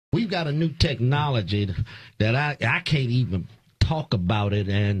We've got a new technology that I can't even talk about it,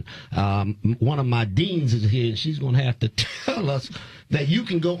 and one of my deans is here, and she's going to have to tell us that you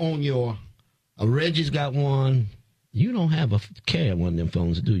can go on your, Reggie's got one. You don't have a carry one of them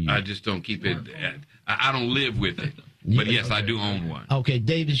phones, do you? I just don't keep it. I don't live with it. But yes, okay. I do own one. Okay,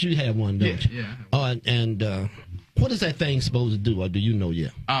 Davis, you have one, don't you? Yeah. And what is that thing supposed to do, or do you know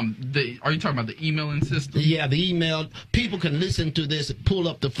yet? Are you talking about the emailing system? Yeah, the email. People can listen to this, pull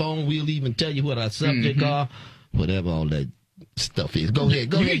up the phone. We'll even tell you what our subject are, whatever all that stuff is. Go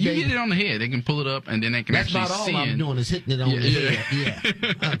ahead, you David. hit it on the head. They can pull it up, and then they can That's actually about all I'm doing is hitting it on the head.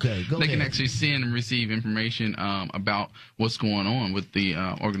 Yeah. Okay, go ahead. They can actually send and receive information about what's going on with the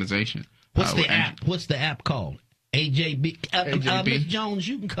organization. What's the app? What's the app called? AJB. Ms. Jones,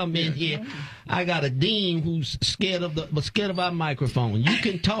 you can come in here. I got a dean who's scared of our microphone. You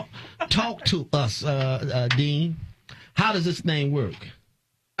can talk to us, Dean. How does this thing work?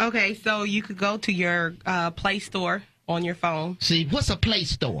 Okay, so you could go to your Play Store on your phone. See, what's a Play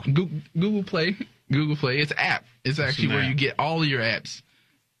Store? Google Play. Google Play. It's an app. It's actually where you get all of your apps.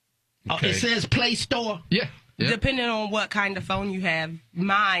 Okay. Oh, it says Play Store? Yeah. Depending on what kind of phone you have.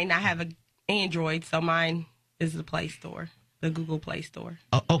 I have an Android, so mine is the Play Store, the Google Play Store.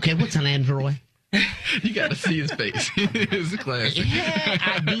 Okay, what's an Android? You got to see his face. It's a classic. Yeah,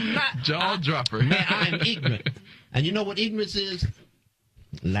 I do not. Jaw dropper. Man, I am ignorant. And you know what ignorance is?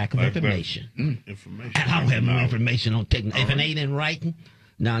 Lack of information. Information. And I don't have no information on technology. If it ain't in writing,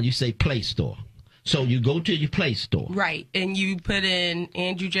 now you say Play Store. So you go to your Play Store. Right, and you put in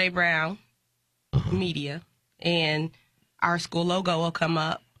Andrew J. Brown Media, and our school logo will come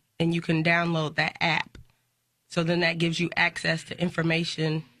up, and you can download that app. So then that gives you access to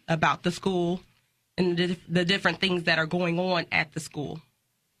information about the school and the different things that are going on at the school.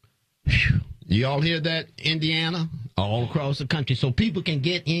 You all hear that, Indiana? All across the country. So people can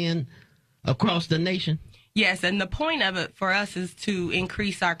get in across the nation? Yes, and the point of it for us is to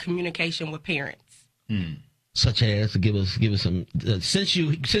increase our communication with parents. Such as, give us some,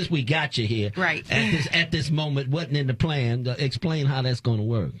 since we got you here, right? At this moment, wasn't in the plan. Explain how that's going to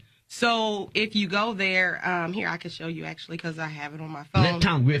work. So if you go there, here I can show you actually because I have it on my phone. Let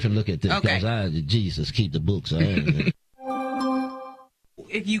Tom Griffin look at this because Jesus, keep the books.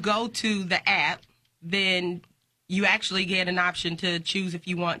 If you go to the app, then you actually get an option to choose if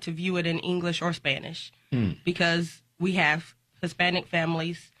you want to view it in English or Spanish because we have Hispanic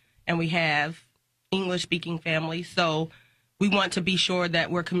families and we have English-speaking families. So we want to be sure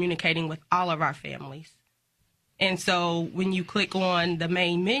that we're communicating with all of our families. And so when you click on the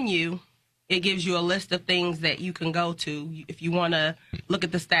main menu, it gives you a list of things that you can go to. If you want to look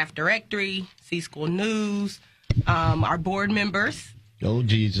at the staff directory, see school news, our board members. Oh,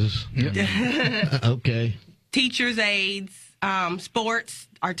 Jesus. Okay. Teachers' aides, sports,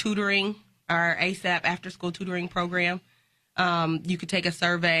 our tutoring, our ASAP after-school tutoring program. You could take a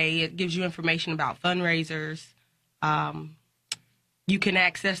survey. It gives you information about fundraisers. You can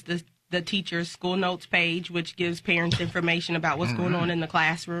access the teacher's school notes page, which gives parents information about what's going on in the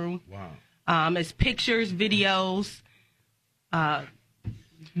classroom. Wow. It's pictures, videos,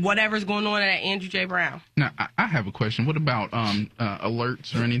 whatever's going on at Andrew J. Brown. Now, I have a question. What about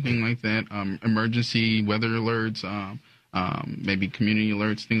alerts or anything like that? Emergency weather alerts, maybe community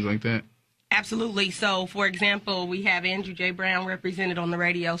alerts, things like that? Absolutely. So, for example, we have Andrew J. Brown represented on the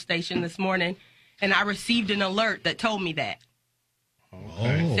radio station this morning, and I received an alert that told me that.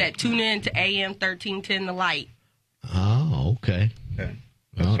 Okay. Said, tune in to AM 1310 The Light. Oh, okay.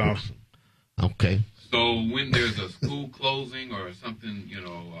 That's awesome. Okay. So when there's a school closing or something,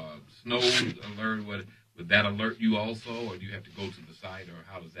 snow alert, would that alert you also, or do you have to go to the site, or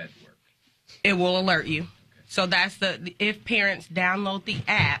how does that work? It will alert you. Okay. So that's if parents download the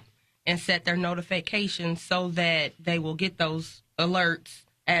app and set their notifications so that they will get those alerts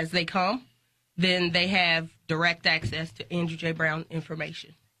as they come, then they have direct access to Andrew J. Brown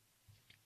information.